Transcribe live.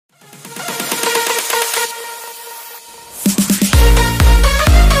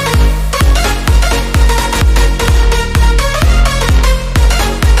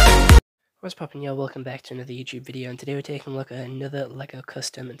poppin', y'all? Welcome back to another YouTube video, and today we're taking a look at another LEGO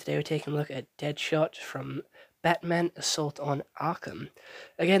custom, and today we're taking a look at Deadshot from Batman Assault on Arkham.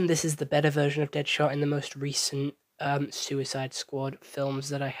 Again, this is the better version of Deadshot in the most recent Suicide Squad films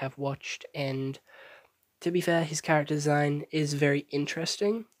that I have watched, and to be fair, his character design is very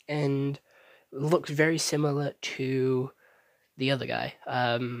interesting, and looks very similar to the other guy,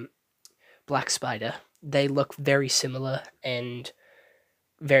 Black Spider. They look very similar, and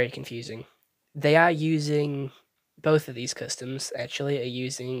very confusing. They are using both of these customs, actually, are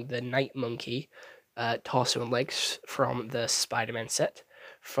using the Night Monkey torso and legs from the Spider-Man set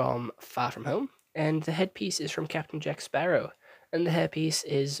from Far From Home, and the headpiece is from Captain Jack Sparrow, and the hairpiece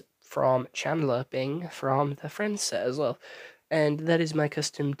is from Chandler Bing from the Friends set as well. And that is my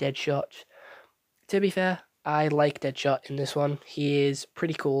custom Deadshot. To be fair, I like Deadshot in this one. He is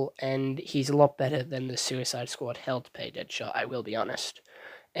pretty cool, and he's a lot better than the Suicide Squad Hell to Pay Deadshot, I will be honest.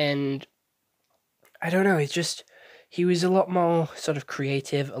 And I don't know, he was a lot more sort of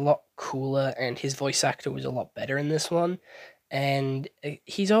creative, a lot cooler, and his voice actor was a lot better in this one. And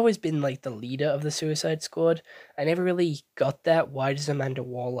he's always been like the leader of the Suicide Squad. I never really got that. Why does Amanda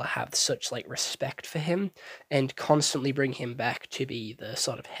Waller have such like respect for him and constantly bring him back to be the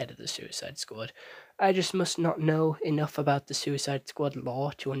sort of head of the Suicide Squad? I just must not know enough about the Suicide Squad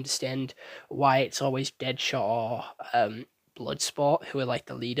lore to understand why it's always Deadshot or Bloodsport who are like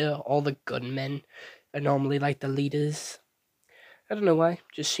the leader. All the gunmen are normally like the leaders. I don't know why,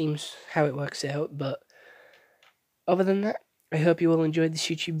 just seems how it works out, but other than that, I hope you all enjoyed this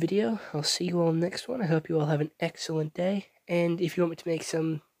YouTube video. I'll see you all next one. I hope you all have an excellent day, and if you want me to make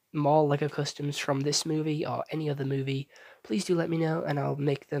some more LEGO customs from this movie or any other movie, please do let me know, and I'll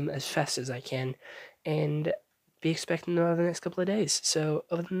make them as fast as I can, and be expecting them over the next couple of days. So,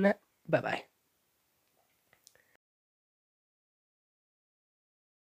 other than that, bye-bye.